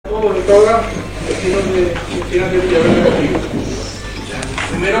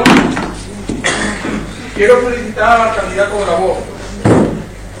felicitar al candidato de la voz.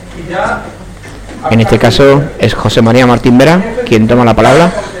 Y ya... En este caso es José María Martín Vera quien toma la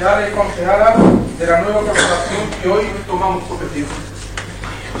palabra. Concejales y concejalas de la nueva corporación que hoy tomamos posesión.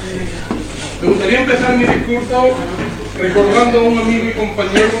 Me gustaría empezar mi discurso recordando a un amigo y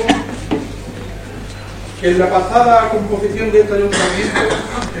compañero que en la pasada composición de este ayuntamiento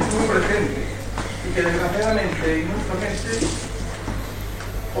estuvo presente y que desgraciadamente e injustamente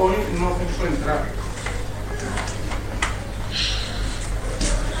hoy no se encuentra.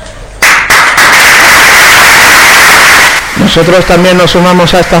 Nosotros también nos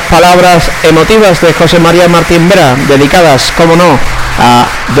sumamos a estas palabras emotivas de José María Martín Vera, dedicadas, como no, a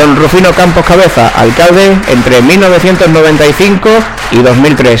don Rufino Campos Cabeza, alcalde entre 1995 y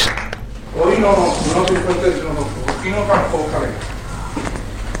 2003. Hoy no se encuentra entre nosotros, Rufino Campos Cabeza.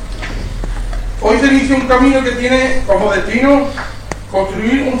 Hoy se inicia un camino que tiene como destino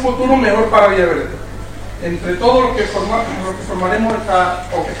construir un futuro mejor para Villaverde, entre todos los que formamos esta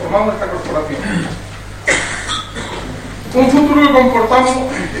corporación. Un futuro que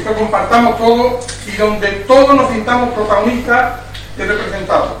compartamos todos y donde todos nos sintamos protagonistas y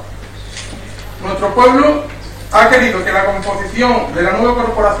representados. Nuestro pueblo ha querido que la composición de la nueva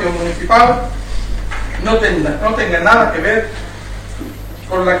corporación municipal no tenga nada que ver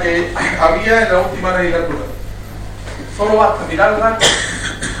con la que había en la última legislatura. Solo basta mirarla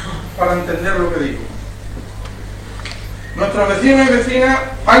para entender lo que digo. Nuestros vecinos y vecinas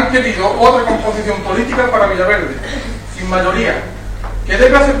han querido otra composición política para Villaverde, sin mayoría, que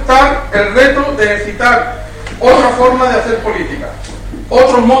debe aceptar el reto de ejercitar otra forma de hacer política,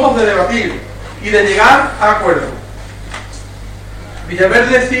 otros modos de debatir y de llegar a acuerdos.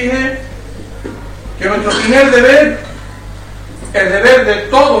 Villaverde exige que nuestro primer deber, el deber de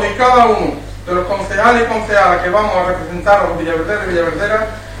todos y cada uno de los concejales y concejalas que vamos a representar a los villaverderos y villaverderas,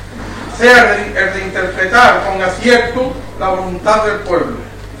 sea el de interpretar con acierto la voluntad del pueblo.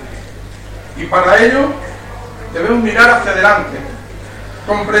 Y para ello debemos mirar hacia adelante,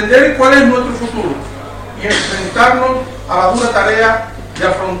 comprender cuál es nuestro futuro y enfrentarnos a la dura tarea de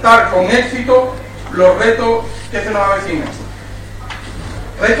afrontar con éxito los retos que se nos avecinan.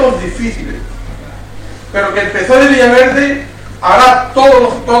 Retos difíciles, pero que el PSOE de Villaverde hará todo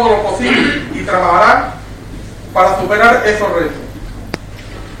lo posible y trabajará para superar esos retos.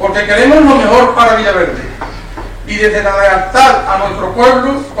 Porque queremos lo mejor para Villaverde y desde la lealtad a nuestro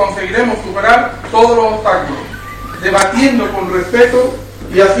pueblo conseguiremos superar todos los obstáculos, debatiendo con respeto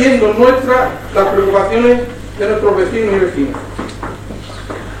y haciendo nuestras las preocupaciones de nuestros vecinos y vecinas.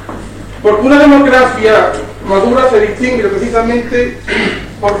 Porque una democracia madura se distingue precisamente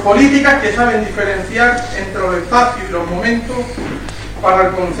por políticas que saben diferenciar entre los espacios y los momentos para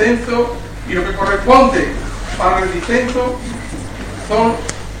el consenso y lo que corresponde para el disenso son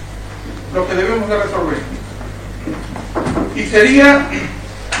lo que debemos de resolver. Y sería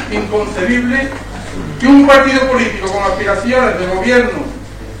inconcebible que un partido político con aspiraciones de gobierno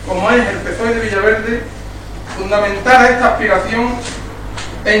como es el PSOE de Villaverde fundamentara esta aspiración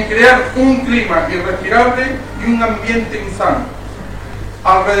en crear un clima irrespirable y un ambiente insano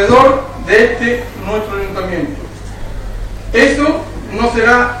alrededor de nuestro ayuntamiento. Eso no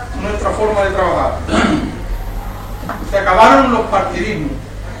será nuestra forma de trabajar. Se acabaron los partidismos.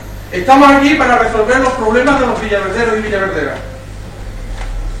 Estamos aquí para resolver los problemas de los villaverderos y villaverderas.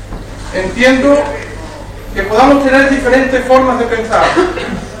 Entiendo que podamos tener diferentes formas de pensar,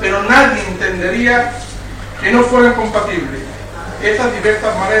 pero nadie entendería que no fueran compatibles esas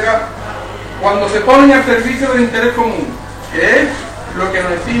diversas maneras cuando se ponen al servicio del interés común, que es lo que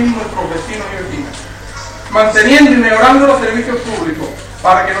nos exigen nuestros vecinos y vecinas, manteniendo y mejorando los servicios públicos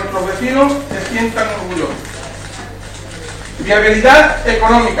para que nuestros vecinos se sientan orgullosos. Viabilidad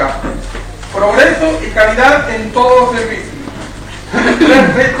económica, progreso y calidad en todos los servicios.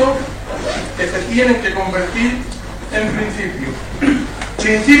 Tres retos que se tienen que convertir en principios.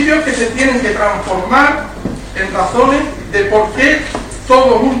 Principios que se tienen que transformar en razones de por qué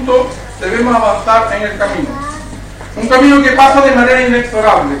todos juntos debemos avanzar en el camino. Un camino que pasa de manera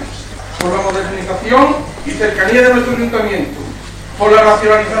inexorable por la modernización y cercanía de nuestro ayuntamiento, por la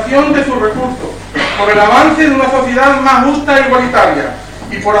racionalización de sus recursos, por el avance de una sociedad más justa e igualitaria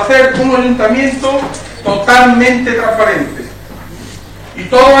y por hacer un ayuntamiento totalmente transparente. Y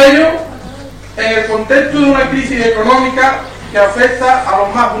todo ello en el contexto de una crisis económica que afecta a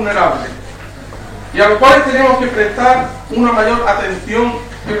los más vulnerables y a los cuales tenemos que prestar una mayor atención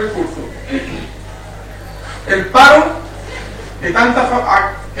y recursos. El paro que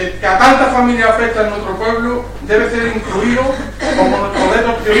a tantas familias afecta en nuestro pueblo debe ser incluido como nuestro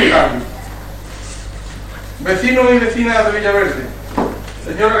reto prioritario. Vecinos y vecinas de Villaverde,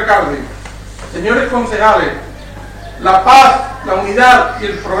 señor alcalde, señores concejales, la paz, la unidad y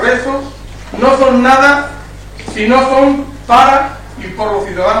el progreso no son nada si no son para y por los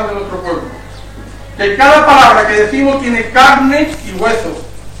ciudadanos de nuestro pueblo. Que cada palabra que decimos tiene carne y hueso,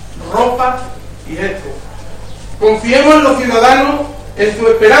 ropa y gestos. Confiemos en los ciudadanos, en su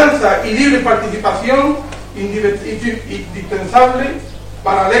esperanza y libre participación indispensable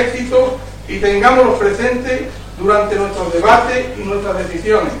para el éxito, y tengámoslos presentes durante nuestros debates y nuestras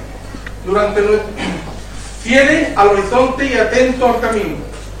decisiones, fieles al horizonte y atentos al camino,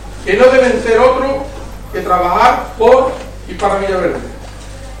 que no deben ser otro que trabajar por y para Villaverde.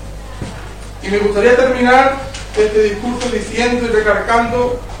 Y me gustaría terminar este discurso diciendo y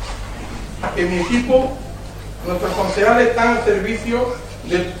recargando que mi equipo, nuestros concejales, están al servicio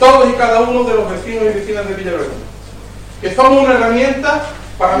de todos y cada uno de los vecinos y vecinas de Villaverde, que somos una herramienta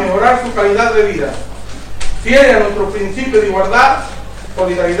para mejorar su calidad de vida, fieles a nuestros principios de igualdad,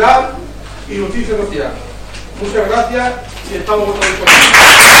 solidaridad y justicia social. Muchas gracias y estamos a vuestra disposición.